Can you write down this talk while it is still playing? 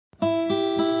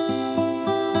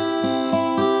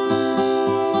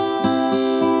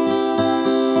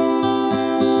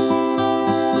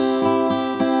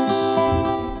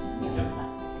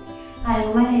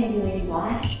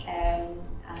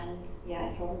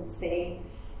Kelvin saying,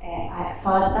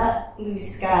 ACFA, that blue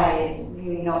sky is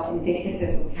really not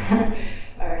indicative of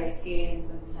our experience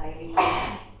on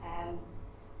Tiree.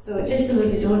 So just for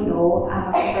those who don't know, I'm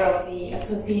a member of the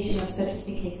Association of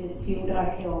Certificated Field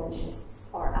Archaeologists,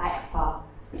 or ACFA,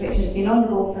 which has been on the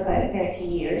go for about 30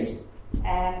 years.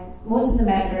 Most of the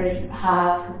members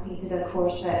have completed a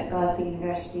course at Glasgow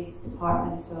University's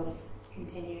Department of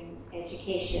Continuing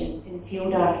Education in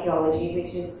Field Archaeology,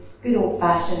 which is good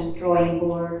old-fashioned drawing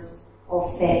boards,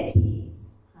 offset tapes,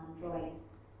 hand drawing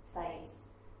sites.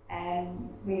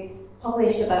 We've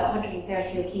published about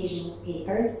 130 occasional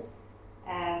papers,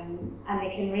 and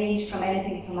they can range from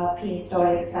anything from a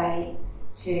prehistoric site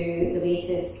to the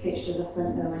latest, which was a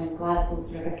flint mill in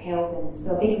Glasgow's River Kelvin.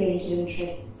 So a big range of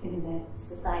interests in the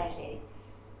society.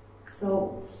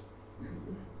 So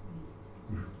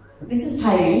this is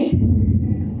Tiree.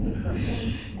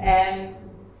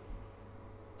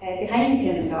 Behind the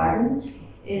kindergarten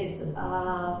is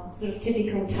a sort of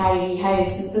typical Tiree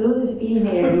house, and for those who've been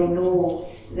there, you'll know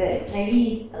that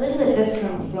Tiree's a little bit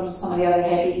different from some of the other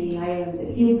Hebridean islands.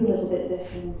 It feels a little bit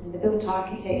different, and the built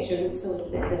architecture looks a little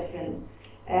bit different.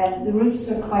 The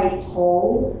roofs are quite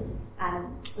tall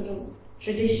and sort of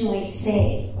traditionally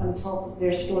set on top of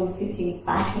their stone footings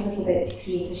back a little bit to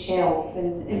create a shelf,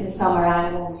 and in the summer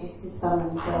animals used to sun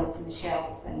themselves in the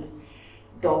shelf, and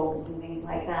dogs and things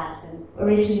like that. And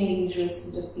originally these roofs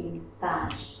would have been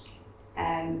thatched,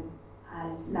 and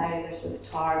now they're sort of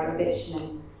tarred or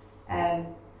bitumen.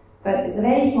 But it's a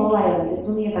very small island. It's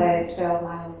only about 12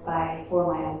 miles by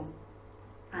 4 miles.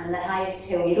 And the highest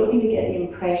hill, you don't really get the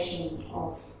impression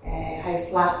of how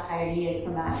flat Tiree is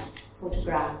from that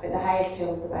photograph, but the highest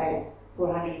hill is about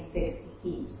 460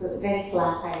 feet. So it's a very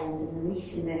flat island, and the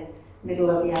reef in the middle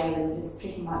of the island is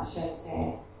pretty much at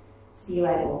sea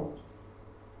level.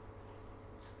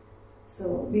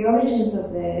 So the origins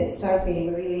of the survey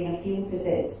were really in a field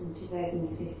visit in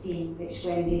 2015, which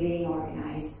Wendy Elaine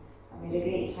organised. And we had a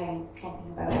great time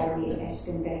tromping about all the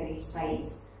Erskine buried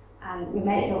sites. And we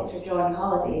met Dr. John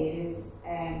Holliday, who's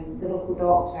the local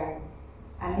doctor.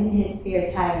 And in his spare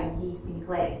time, he's been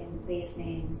collecting place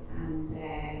names and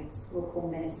local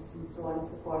myths and so on and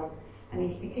so forth. And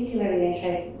he's particularly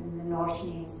interested in the Norse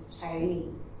names of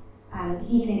Tiree. And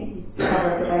he thinks he's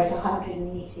discovered about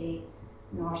 180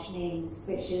 Norse names,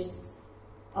 which is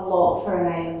a lot for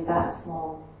an island that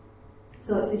small.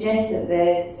 So it suggests that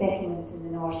the settlement in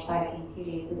the Norse Viking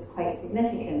period was quite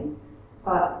significant,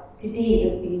 but to date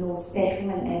there's been no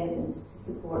settlement evidence to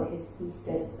support his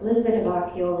thesis. A little bit of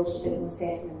archaeology, but no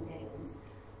settlement evidence.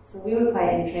 So we were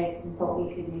quite interested and thought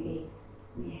we could maybe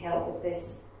help with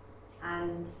this.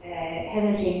 And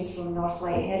Heather James from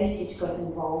Northlight Heritage got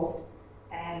involved,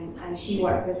 and she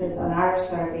worked with us on our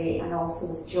survey and also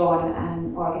with John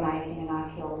and organising an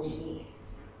archaeology week.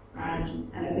 And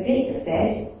it was a great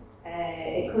success.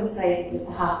 It coincided with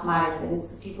the half marathon,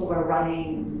 so people were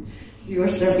running, we were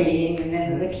surveying, and then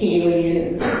there was a Kaylee, and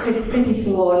it was pretty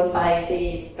full on 5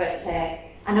 days. But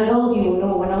and as all of you will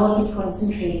know, when a lot is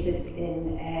concentrated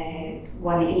in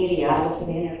one area, a lot of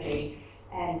energy,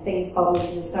 things bubble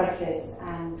to the surface.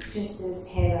 And just as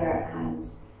Heather, and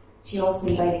she also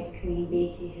invited Colleen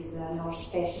Beatty, who's a Norse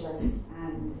specialist,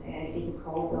 and David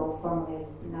Caldwell, formerly of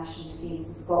the National Museums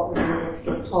of Scotland, over to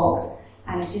give talks.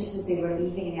 And just as they were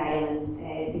leaving the island,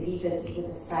 they revisited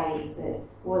a site that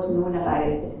was known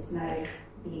about, but is now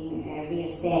being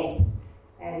reassessed.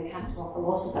 We can't talk a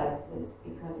lot about it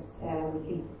because we're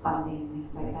looking for funding and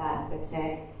things like that, but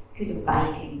could have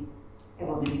Viking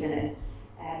element in it.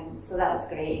 So that was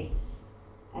great.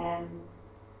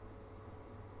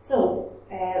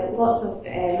 Lots of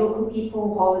local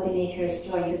people, holidaymakers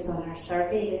joined us on our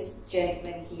survey. This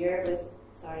gentleman here was,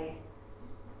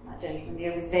 that gentleman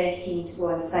there was very keen to go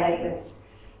on site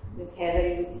with Heather.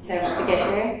 He was determined to get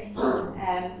there.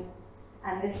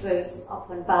 And this was up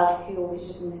on Ballyfuel, which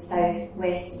is in the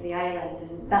southwest of the island.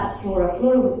 And that's Flora.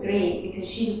 Flora was great because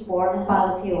she was born in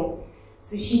Ballyfuel.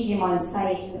 So she came on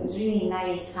site, and it was really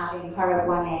nice having her at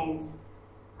one end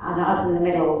and us in the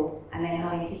middle, and then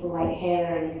having people like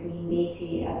Heather and Colleen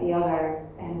Beatty at the other.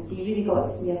 And so you really got to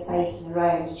see a site and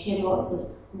around. And she had lots of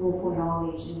local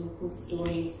knowledge and local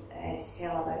stories to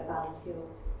tell about Ballyfuel.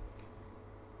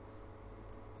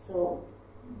 So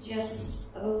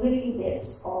just a little bit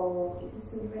of, is this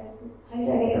the red? How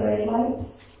do I get a red light?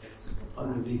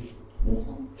 Underneath. This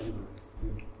one?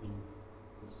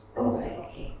 Oh, right,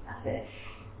 okay, that's it.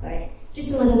 Sorry.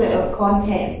 Just a little bit of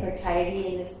context for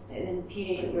Tiree in the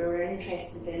period that we were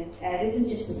interested in. This is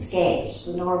just a sketch,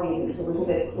 so Norway looks a little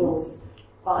bit close.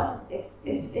 But if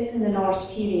in the Norse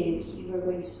period you were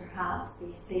going to perhaps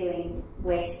be sailing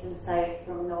west and south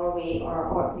from Norway or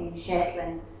Orkney and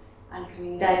Shetland and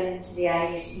coming down into the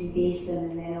Irish Sea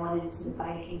Basin and then on into the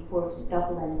Viking port of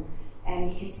Dublin,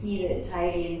 you can see that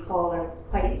Tiree and Coll are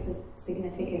quite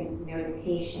significant in their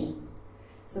location.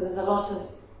 So there's a lot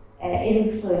of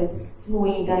influence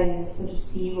flowing down this sort of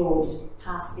sea road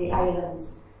past the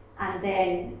islands, and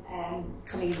then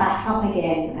coming back up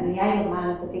again. And the Isle of Man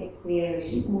is a big player,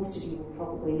 as most of you will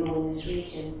probably know in this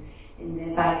region, in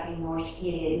the Viking Norse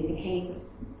period. The kings of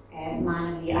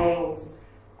Man and the Isles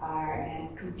are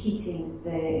competing with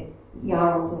the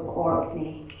Jarls of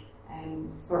Orkney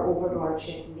for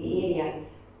overlordship in the area.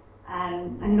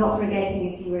 And not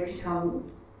forgetting, if you were to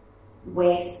come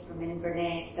west from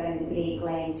Inverness down the Great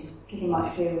Glen to pretty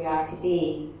much where we are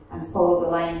today and follow the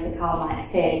line of the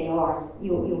Kalmak Ferry north,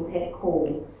 you'll hit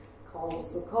Coll.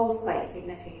 So Coll's quite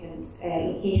significant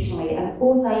locationally, and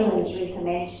both islands rate a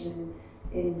mention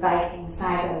in Viking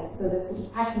sagas, so they're sort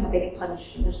of packing a big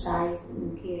punch for their size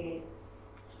and period.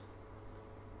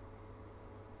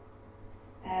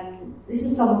 This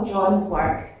is some of John's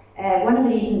work. One of the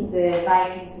reasons the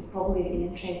Vikings would probably have been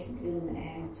interested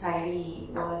in Tiree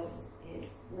was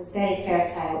it was very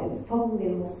fertile. It was probably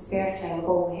the most fertile of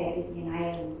all the Hebridean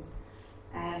islands.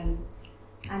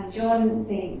 And John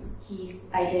thinks he's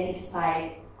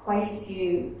identified quite a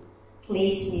few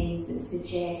place names that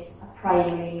suggest a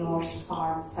primary Norse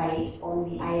farm site on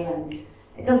the island.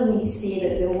 It doesn't mean to say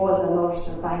that there was a Norse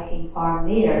or Viking farm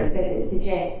there, but it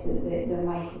suggests that there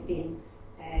might have been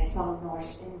some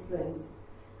Norse influence.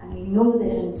 And we know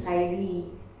that in Tiree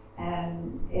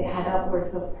it had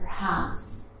upwards of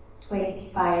perhaps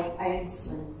 25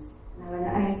 ouncelands. Now, an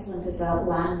ounceland is a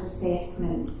land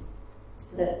assessment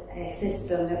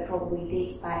system that probably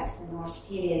dates back to the Norse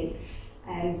period.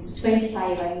 So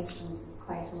 25 ouncelands is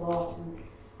quite a lot. And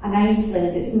an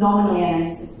ounceland, it's nominally an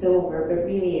ounce of silver, but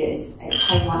really it's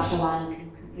how much a land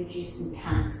can produce in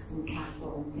tanks and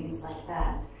cattle and things like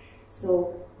that.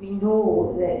 So we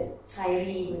know that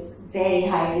Tiree was very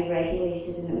highly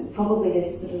regulated, and it was probably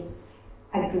this sort of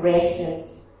aggressive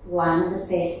land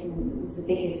assessment that was the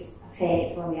biggest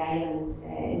effect on the island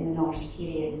in the Norse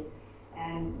period.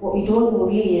 What we don't know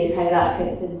really is how that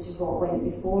fits into what went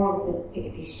before with the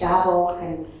Pictish Davok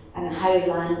and how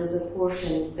land was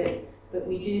apportioned, but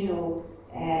we do know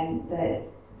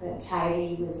that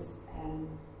Tiree was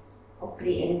of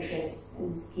great interest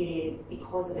in this period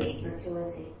because of its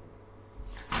fertility.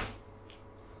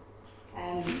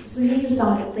 So these are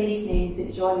some of the place names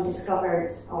that John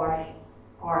discovered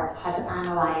or has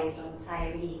analysed on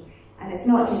Tiree. And it's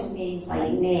not just names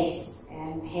like Ness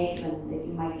and headland that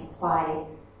you might apply,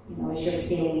 as you're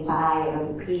sailing by, or a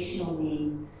locational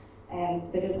name.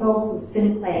 But it's also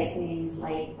simplex names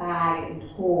like Bag and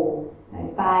Hole. Now,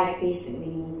 Bag basically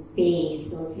means bay,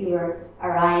 so if you were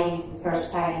arriving for the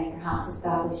first time and perhaps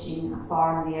establishing a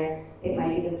farm there, it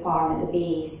might be the farm at the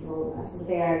bay, so that's a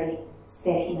very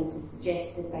settlement is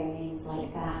suggested by names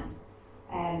like that.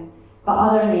 But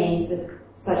other names,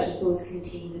 such as those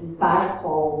contained in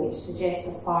Barcall, which suggest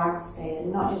a farmstead,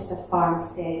 and not just a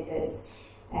farmstead that's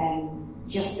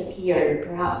just appeared,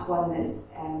 perhaps one that's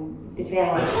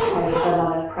developed out of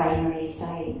another primary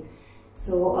site.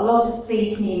 So a lot of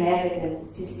place name evidence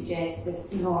to suggest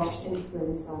this Norse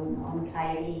influence on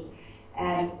Tiree.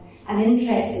 And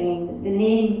interesting, the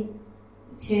name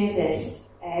Tuvus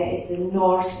is a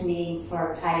Norse name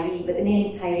for Tiree, but the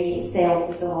name Tiree itself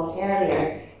is a lot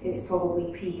earlier. It's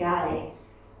probably pre-Gallic.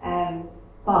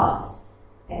 But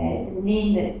the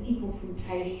name that people from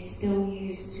Tiree still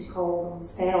use to call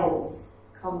themselves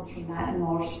comes from that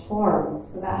Norse form.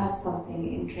 So that has something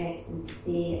interesting to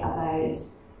say about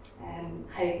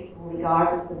how people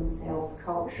regarded themselves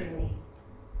culturally.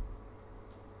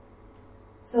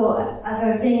 So, as I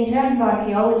was saying, in terms of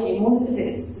archaeology, most of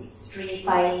it's sort of stray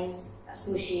finds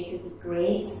associated with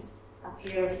graves, a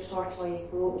pair of tortoise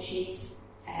brooches,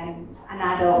 an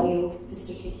adult male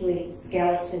disarticulated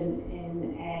skeleton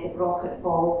in the Brocket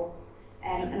Fall,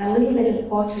 and a little bit of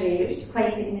pottery, which is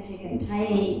quite significant.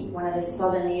 Tiree is one of the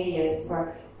southern areas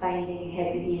for finding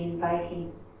Hebridean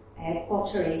Viking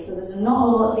pottery, so there's not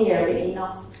a lot there, but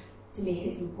enough to make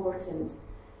it important.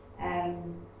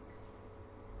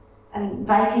 And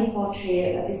Viking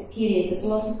pottery at this period, there's a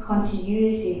lot of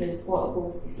continuity with what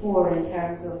goes before in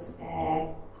terms of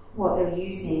what they're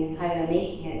using and how they're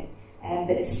making it,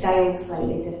 but the style is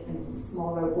slightly different, it's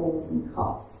smaller bowls and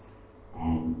cups.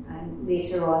 And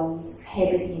later on, these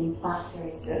Hebridean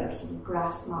platters that are sort of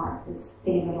grass marked with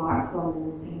finger marks on them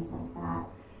and things like that.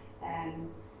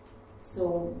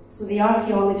 So the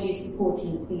archaeology is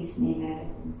supporting the place name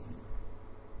evidence.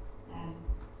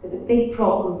 But the big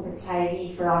problem for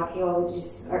Tiree, for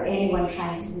archaeologists or anyone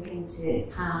trying to look into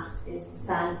its past, is the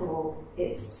sand blow.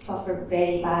 It's suffered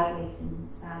very badly from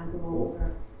sand blow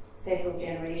over several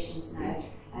generations now.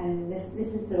 And this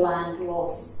is the land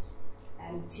lost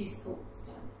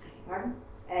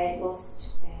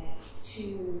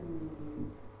to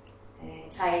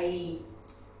Tiree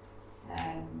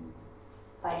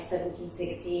by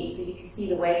 1768. So you can see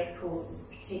the west coast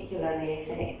is particularly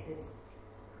affected.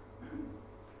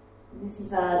 This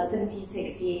is a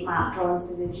 1768 map drawn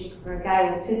for the Duke of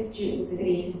Argyll. The 5th Duke was a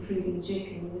great improving Duke,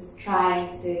 and he was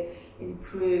trying to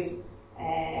improve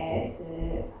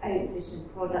the output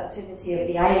and productivity of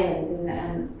the island,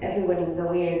 and everyone was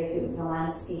aware that it was a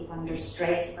landscape under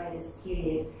stress by this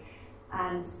period.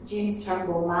 And James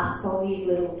Turnbull maps all these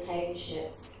little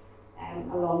townships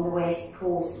along the west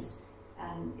coast,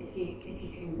 and if you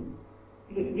can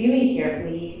look really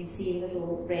carefully, you can see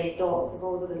little red dots of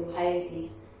all the little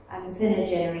houses. And within a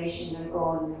generation, they're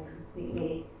gone, they're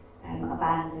completely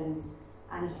abandoned.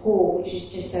 And Ho, which is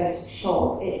just out of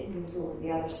shot, it moves over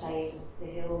the other side of the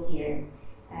hill here.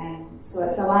 So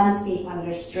it's a landscape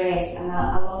under stress, and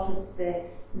a lot of the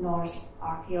Norse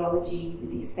archaeology you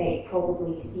would expect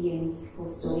probably to be in these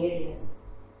coastal areas.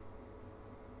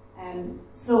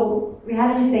 So we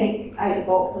had to think out the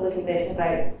box a little bit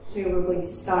about where we're going to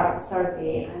start the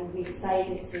survey, and we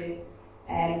decided to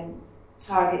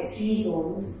target 3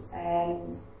 zones: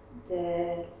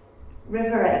 the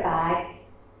river at Bag,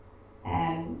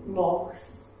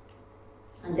 lochs,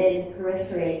 and then the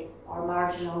periphery or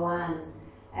marginal land.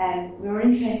 We were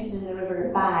interested in the river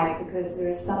at Bag because there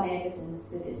is some evidence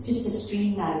that it's just a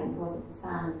stream now because of the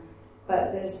sand,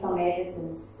 but there's some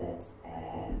evidence that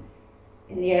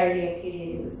in the earlier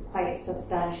period it was quite a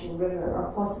substantial river,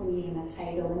 or possibly even a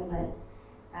tidal inlet.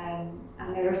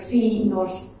 And there are 3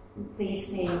 Norse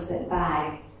place names at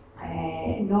Bag: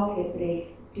 Knockibrig,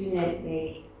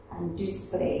 Dunibrig, and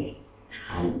Dusbrig.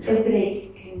 And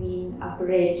Ibrig can mean a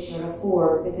bridge or a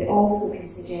ford, but it also can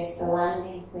suggest a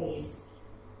landing place.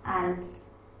 And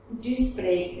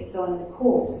Dusbrig is on the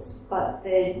coast, but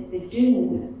the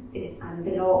dune is, and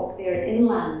the knock, they're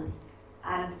inland,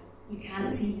 and you can't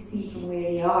see from where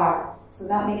they are. So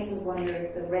that makes us wonder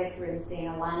if they're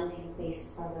referencing a landing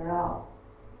place further up.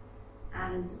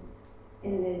 And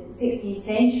in the 16th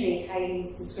century, Tiree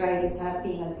is described as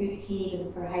being a good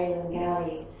haven for Highland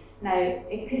galleys. Now,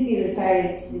 it could be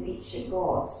referring to the beach at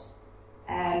Gott,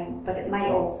 but it might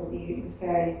also be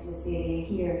referring to this area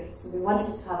here. So we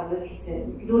wanted to have a look at it.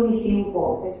 We could only field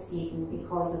walk this season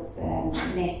because of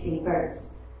nesting birds,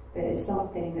 but it's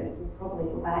something that we'll probably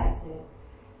go back to.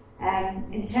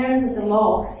 In terms of the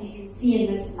lochs, you can see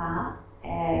in this map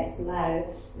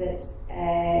below that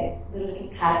the little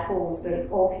tadpoles, they're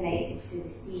all connected to the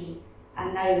sea,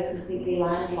 and now they're completely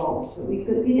landlocked. But we've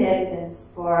got good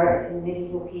evidence for, in the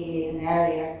medieval period and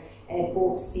earlier,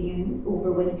 boats being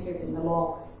overwintered in the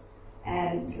lochs.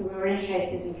 So we were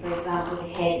interested in, for example, the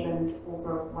headland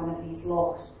over one of these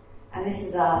lochs. And this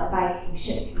is a Viking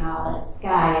ship canal at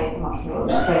Skye. It's much more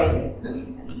impressive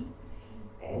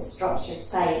and structured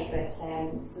site, but so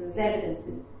there's evidence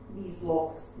that these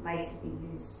lochs might have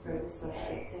been used for this sort of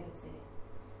activity.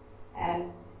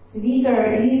 So these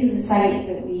are the sites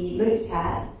that we looked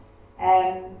at.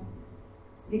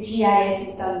 The GIS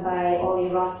is done by Ollie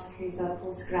Rusk, who's a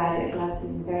postgrad at Glasgow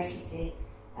University.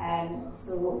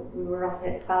 So we were up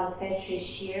at Balfetrish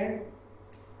here,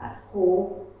 at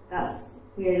Ho, that's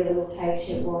where the little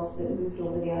township was that moved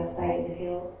over the other side of the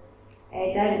hill.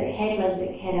 Down at the headland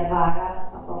at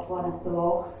Kennevara, above one of the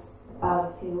lochs, at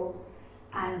Ballyfuel,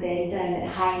 and then down at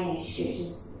Hynish, which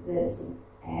is the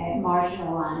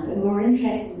marginal land. And we were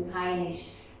interested in Hynish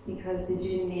because the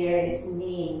dune there, its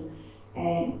name,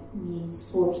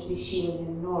 means Fort of the Shield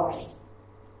in Norse.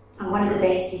 And one of the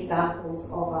best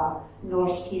examples of a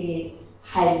Norse period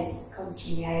house comes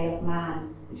from the Isle of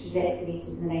Man, which was excavated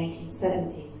in the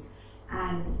 1970s.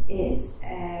 And it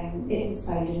was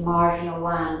found in marginal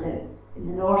land that in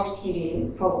the Norse period it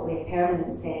was probably a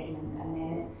permanent settlement, and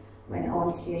then it went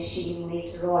on to be a shield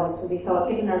later on. So we thought,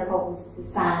 given our problems with the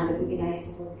sand, it would be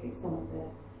nice to look at some of the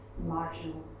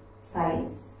marginal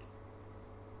sites.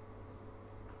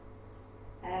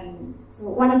 So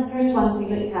one of the first ones we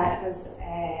looked at was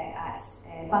at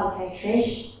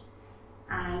Balfetrish,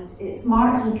 and it's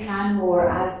marked in Canmore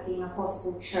as being a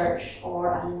possible church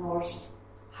or a Norse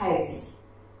house.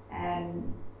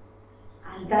 And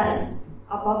that's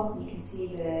above, you can see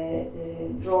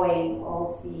the drawing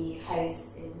of the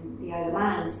house in the Isle of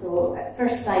Man. So at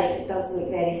first sight it does look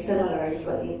very similar. You've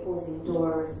got the opposing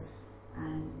doors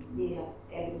and you have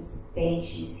evidence of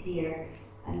benches here.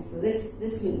 And so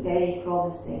this looked very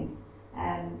promising.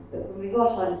 But when we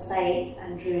got on site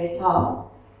and drew it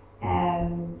up,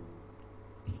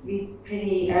 we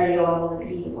pretty early on all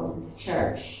agreed it wasn't a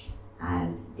church.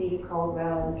 And David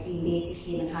Caldwell and Queen Beatty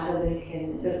came and had a look,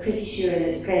 and they're pretty sure in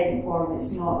its present form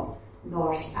it's not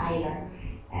Norse either.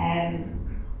 And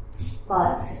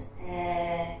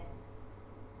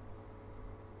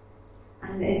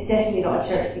it's definitely not a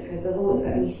church, because although it's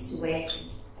got an east to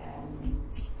west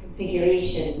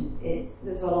configuration,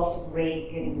 there's a lot of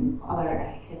rig and other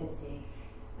activity.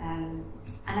 And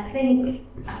I think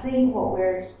what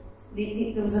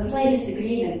there was a slight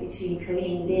disagreement between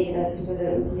Colleen and David as to whether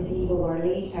it was medieval or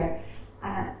later.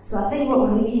 So I think what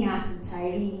we're looking at in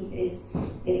Tiree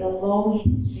is a long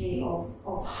history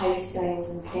of house styles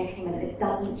and settlement. It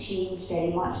doesn't change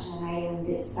very much on an island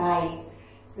its size.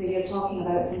 So you're talking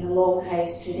about from the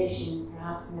longhouse tradition,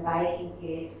 perhaps in the Viking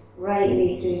period, right the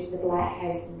way through to the Black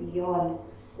House and beyond.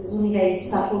 There's only very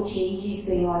subtle changes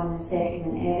going on in the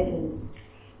settlement evidence.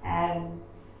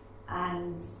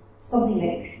 And something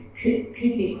that could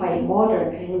be quite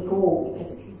modern can look old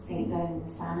because it can sink down in the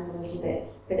sand a little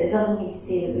bit, but it doesn't mean to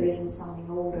say that there isn't something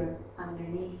older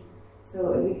underneath.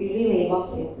 So it would be really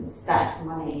lovely if there was stacks of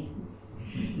money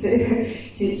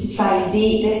to try and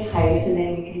date this house, and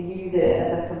then we can use it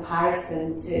as a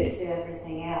comparison to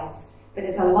everything else. But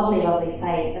it's a lovely, lovely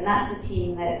site, and that's the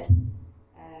team that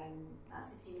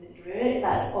drew it.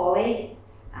 That's Ollie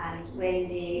and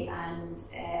Wendy and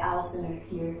Alison are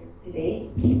here today.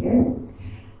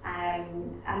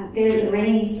 And there's the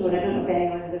ringing stone. I don't know if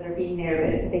anyone's ever been there, but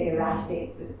it's a big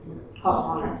erratic with cut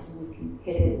on it, and you can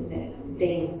hit it and it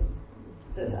dings.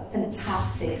 So it's a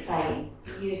fantastic site,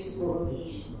 beautiful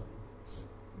location.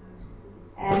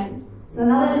 So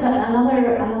another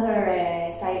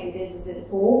site we did was at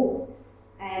Hope,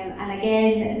 and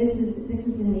again this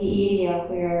is in the area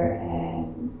where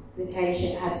the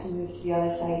township had to move to the other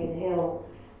side of the hill,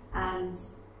 and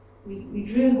we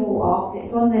drew Hope up.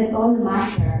 It's on the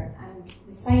mapper, and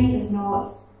the site is not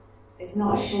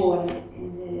shown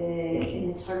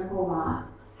in the Turnbull map.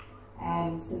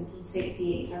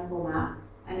 1768 Turnbull map,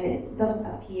 and it doesn't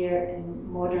appear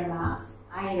in modern maps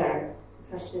either,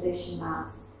 first edition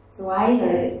maps. So either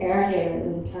it's earlier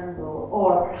than Turnbull,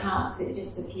 or perhaps it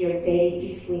just appeared very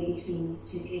briefly between these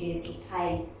two periods of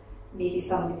time. Maybe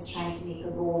somebody's trying to make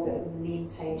a go of it when the main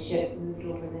township moved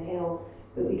over the hill,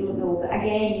 but we don't know. But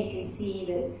again, you can see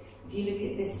that if you look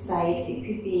at this site, it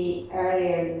could be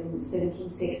earlier than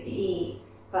 1768,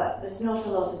 but there's not a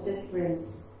lot of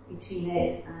difference between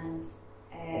it and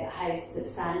a house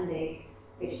that's Sandig,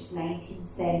 which is 19th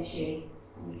century,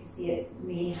 and you can see it's the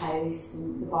main house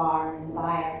and the barn and the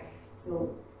byre.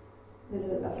 So there's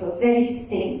a sort of very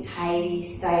distinct Tiree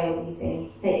style, these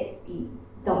very thick, deep,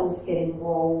 double-skinned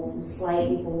walls and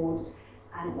slightly bowed,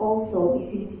 and also they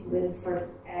seem to go in for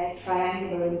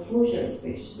triangular enclosures,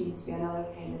 which seem to be another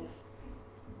kind of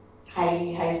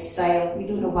Tiree house style. We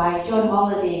don't know why. John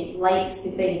Holiday likes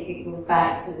to think it goes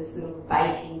back to the sort of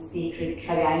Viking sacred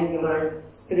triangular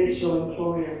spiritual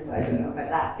enclosures, but I don't know about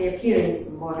that. They appear in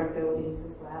some modern buildings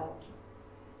as well.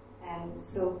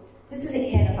 So this is at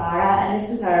Kenavara, and this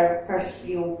was our first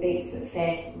real big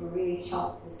success. We're really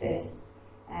chuffed with this.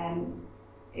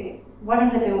 One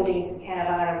of the buildings in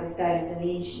Kenavara was down as an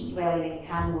ancient dwelling in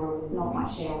Canmore with not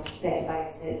much else said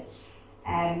about it.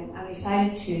 And we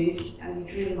found two, and we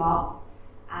drew them up,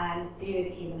 and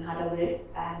David came and had a look,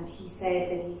 and he said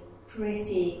that he's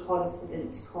pretty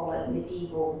confident to call it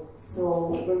medieval, so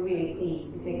we're really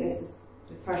pleased. We think this is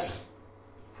the first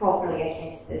properly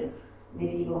attested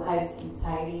medieval house in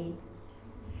Tiree.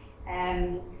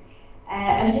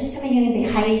 And just coming in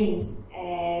behind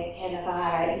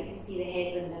Kenavara, you can see the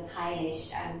headland of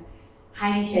Hynish, and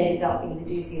Hynish ended up being the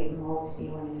doozy of them all, to be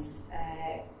honest.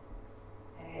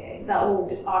 It's that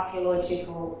old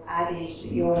archaeological adage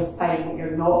that you always find what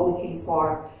you're not looking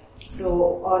for.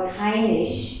 So on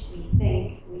Hynish, we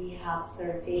think we have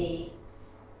surveyed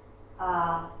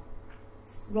a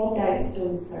robbed out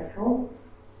stone circle,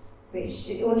 which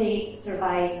it only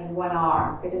survives in one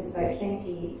arm, but it's about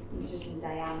 28 metres in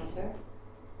diameter.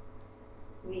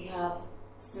 We have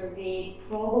surveyed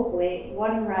probably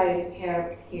one round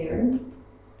curved cairn,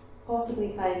 possibly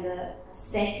found a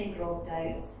second robbed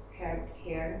out curved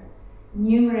cairn,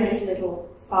 numerous little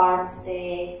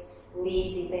farmsteads,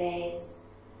 lazy beds,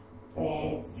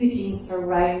 footings for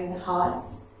round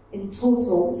huts. In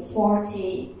total,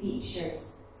 40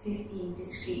 features, 15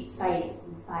 discrete sites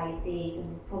in 5 days, and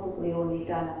we've probably only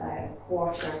done about a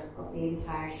quarter of the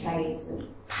entire site, so it's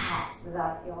packed with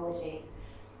archaeology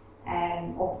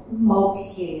of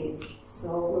multi-periods.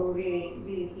 So we're really,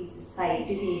 really pleased with the site.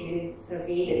 Dewey, who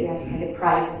surveyed it, we had to kind of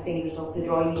prise his fingers off the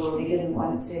drawing board. We didn't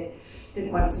want to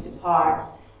didn't want to depart.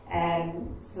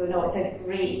 So no, it's a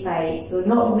great site. So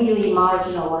not really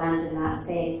marginal land in that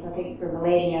sense. I think for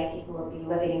millennia people have been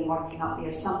living and working up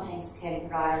there, sometimes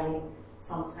temporarily,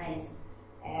 sometimes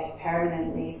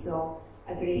permanently. So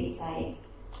a great site.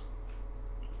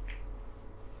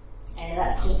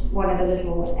 That's just one of the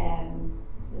little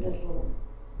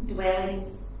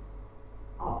dwellings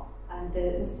up, and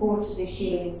the fort of the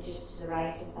Sheeling is just to the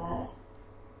right of that.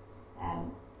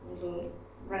 Little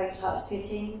round hut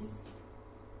fittings.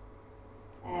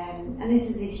 And this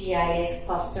is a GIS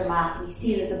cluster map, and you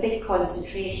see there's a big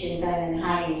concentration down in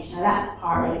Harwich. Now that's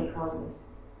partly because of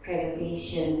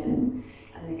preservation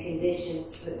and the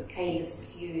conditions, so it's kind of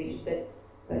skewed, but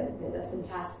a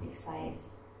fantastic site.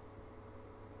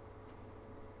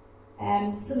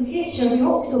 So the future, we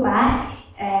hope to go back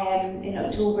in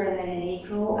October and then in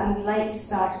April, and we'd like to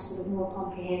start a sort of more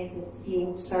comprehensive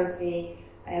field survey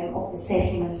of the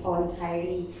settlement on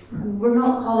Tiree. We're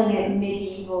not calling it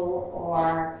medieval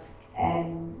or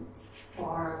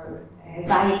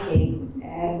Viking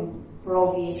for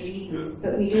obvious reasons,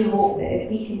 but we do hope that if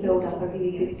we can build up a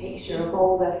really good picture of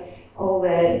all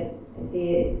the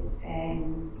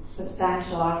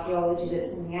substantial archaeology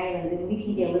that's in the island, then we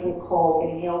can be a little cog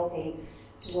in helping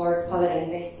towards further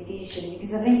investigation,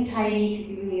 because I think Tiree could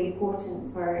be really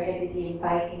important for Hebridean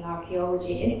Viking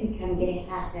archaeology if we can get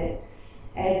at it.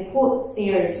 The quote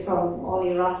there is from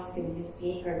Ollie Rusk in his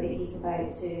paper that he's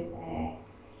about to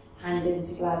hand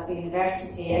into Glasgow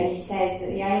University, and he says that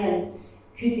the island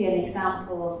could be an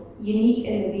example of unique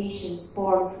innovations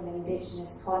born from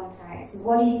indigenous contact. So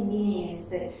what he's meaning is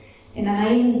that in an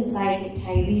island the size of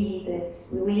Tiree, the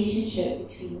relationship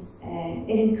between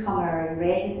incomer and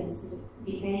residents would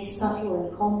be very subtle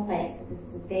and complex because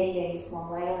it's a very, very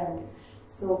small island.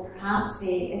 So perhaps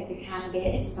if we can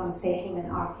get to some settlement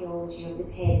archaeology of the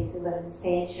 10th, 11th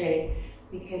century,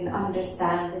 we can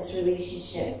understand this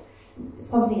relationship. It's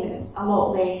something that's a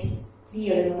lot less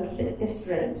clear and a little bit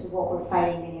different to what we're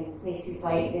finding in places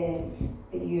like the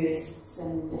Uist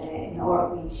and in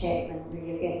Orkney and Shetland, where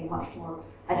you're getting much more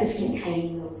a different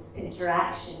kind of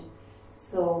interaction.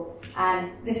 So,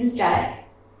 and this is Jack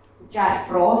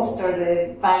Frost, or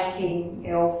the Viking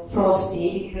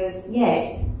Frosty, because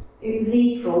yes, it was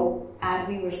April and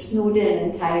we were snowed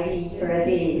in Tiree for a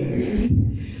day.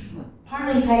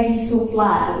 Apparently Tiree's so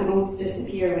flat that the roads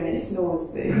disappear when it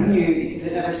snows, but who knew, because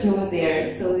it never snows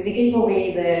there. So they gave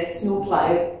away the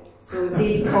snowplough. So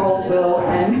Dave Caldwell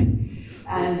and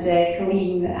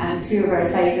Colleen and two of our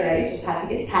site directors had to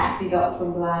get taxied up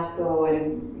from Glasgow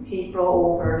and brought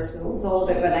over, so it was all a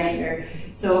bit of a nightmare.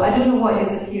 So I don't know what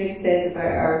his appearance says about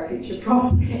our future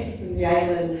prospects in the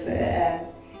island,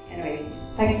 but anyway,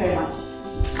 thanks very much.